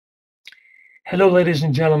Hello, ladies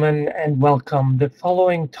and gentlemen, and welcome. The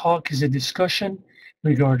following talk is a discussion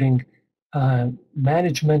regarding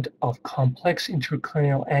management of complex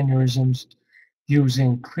intracranial aneurysms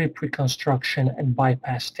using clip reconstruction and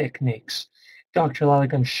bypass techniques. Dr.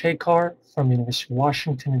 Laligam Sekhar from University of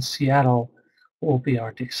Washington in Seattle will be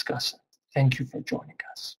our discussant. Thank you for joining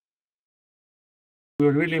us.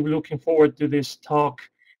 We're really looking forward to this talk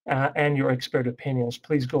and your expert opinions.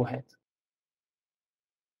 Please go ahead.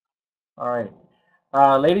 All right.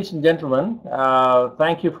 Ladies and gentlemen,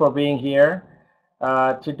 thank you for being here.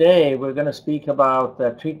 Today, we're going to speak about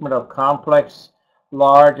the treatment of complex,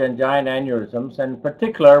 large, and giant aneurysms. And in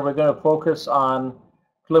particular, we're going to focus on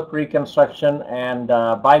clip reconstruction and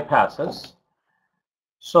bypasses.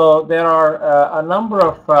 So there are a number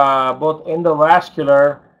of both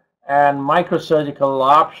endovascular and microsurgical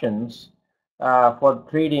options for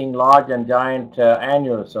treating large and giant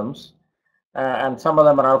aneurysms. And some of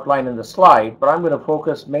them are outlined in the slide, but I'm going to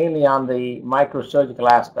focus mainly on the microsurgical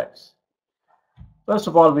aspects. First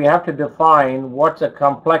of all, we have to define what's a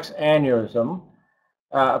complex aneurysm.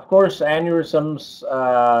 Of course, aneurysms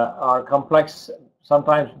are complex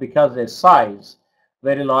sometimes because their size,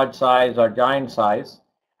 very large size or giant size.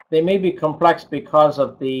 They may be complex because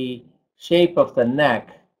of the shape of the neck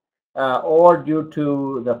or due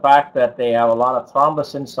to the fact that they have a lot of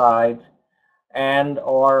thrombus inside and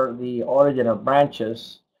or the origin of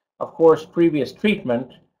branches. Of course, previous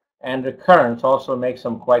treatment and recurrence also makes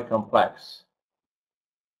them quite complex.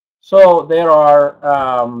 So there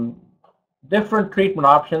are different treatment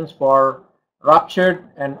options for ruptured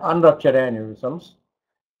and unruptured aneurysms.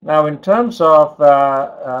 Now, in terms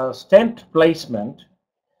of stent placement,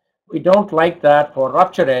 we don't like that for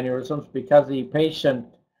ruptured aneurysms because the patient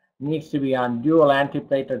needs to be on dual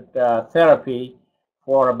antiplatelet therapy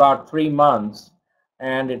for about 3 months,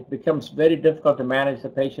 and it becomes very difficult to manage the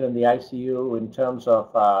patient in the ICU in terms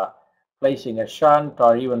of placing a shunt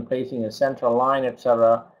or even placing a central line,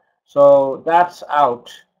 etc. So that's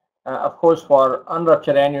out. Of course, for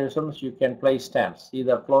unruptured aneurysms, you can place stents,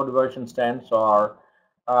 either flow diversion stents or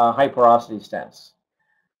high porosity stents.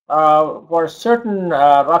 For certain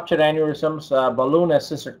ruptured aneurysms,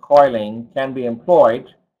 balloon-assisted coiling can be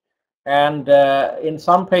employed. And in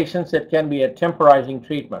some patients, it can be a temporizing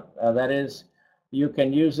treatment. That is, you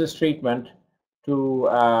can use this treatment to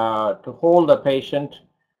hold the patient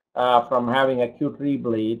from having acute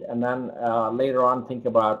rebleed, and then later on think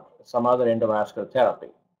about some other endovascular therapy.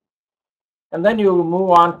 And then you move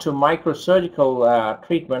on to microsurgical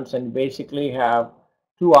treatments, and basically have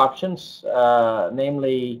 2 options,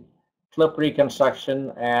 namely clip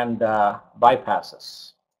reconstruction and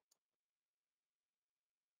bypasses.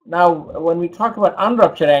 Now, when we talk about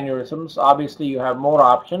unruptured aneurysms, obviously you have more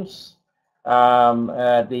options.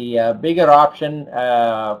 The bigger option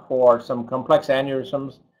for some complex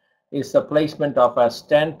aneurysms is the placement of a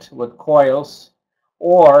stent with coils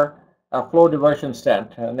or a flow diversion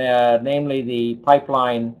stent, namely the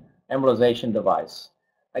pipeline embolization device.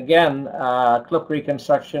 Again, clip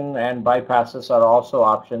reconstruction and bypasses are also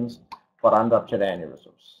options for unruptured aneurysms.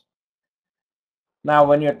 Now,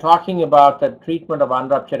 when you're talking about the treatment of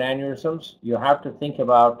unruptured aneurysms, you have to think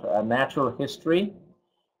about natural history.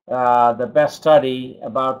 The best study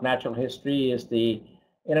about natural history is the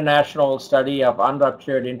International Study of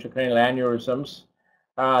Unruptured Intracranial Aneurysms.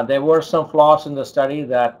 There were some flaws in the study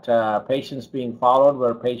that patients being followed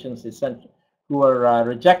were patients who were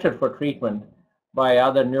rejected for treatment by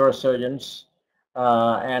other neurosurgeons,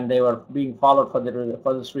 and they were being followed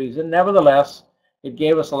for this reason. Nevertheless, it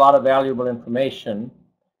gave us a lot of valuable information,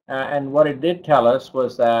 and what it did tell us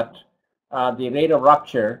was that the rate of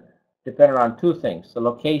rupture depended on 2 things: the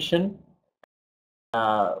location,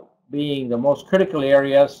 being the most critical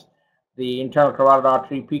areas, the internal carotid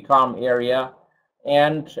artery PCOM area,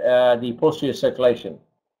 and the posterior circulation.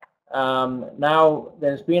 Now,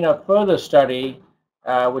 there's been a further study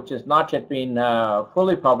which has not yet been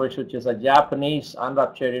fully published, which is a Japanese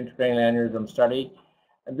unruptured intracranial aneurysm study.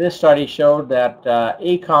 This study showed that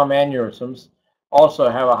ACOM aneurysms also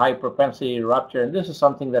have a high propensity to rupture, and this is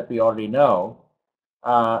something that we already know.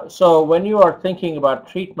 So when you are thinking about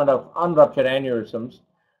treatment of unruptured aneurysms,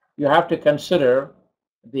 you have to consider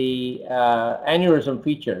the aneurysm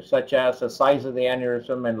features, such as the size of the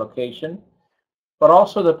aneurysm and location, but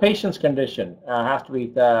also the patient's condition has to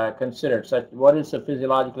be considered, such what is the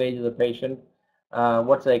physiological age of the patient,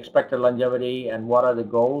 what's the expected longevity, and what are the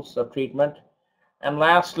goals of treatment. And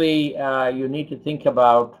lastly, you need to think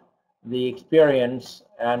about the experience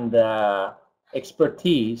and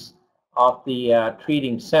expertise of the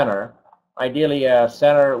treating center. Ideally, a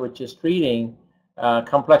center which is treating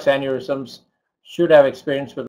complex aneurysms should have experience with